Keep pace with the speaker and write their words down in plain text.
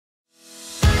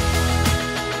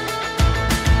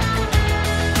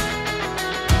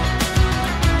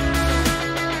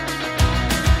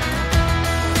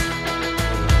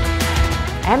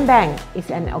AmBank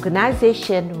is an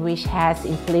organization which has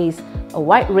in place a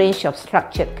wide range of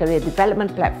structured career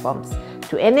development platforms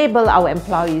to enable our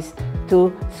employees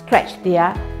to stretch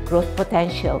their growth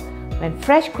potential. When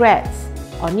fresh grads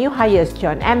or new hires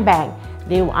join AmBank,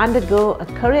 they will undergo a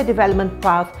career development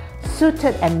path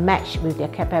suited and matched with their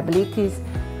capabilities,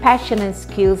 passion and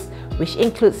skills, which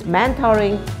includes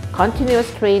mentoring, continuous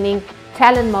training,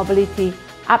 talent mobility,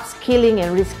 upskilling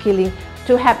and reskilling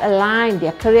to help align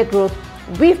their career growth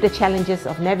with the challenges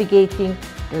of navigating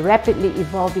the rapidly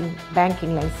evolving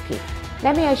banking landscape.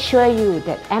 Let me assure you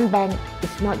that AmBank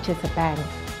is not just a bank.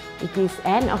 It is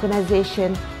an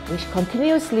organization which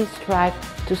continuously strives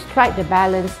to strike the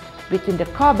balance between the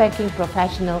core banking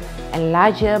professional and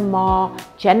larger, more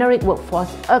generic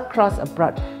workforce across a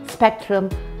broad spectrum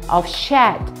of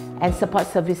shared and support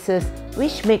services,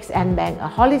 which makes AmBank a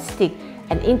holistic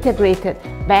and integrated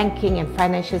banking and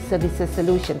financial services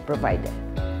solution provider.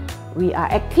 We are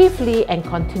actively and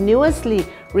continuously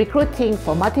recruiting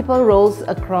for multiple roles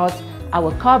across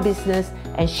our core business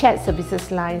and shared services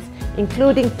lines,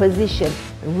 including positions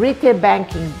in retail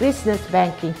banking, business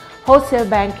banking, wholesale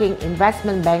banking,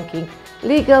 investment banking,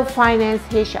 legal, finance,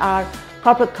 HR,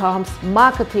 corporate comms,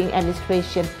 marketing,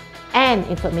 administration, and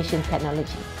information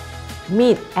technology.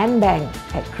 Meet AmBank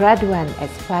at GRADUAN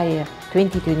Aspire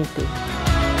 2022.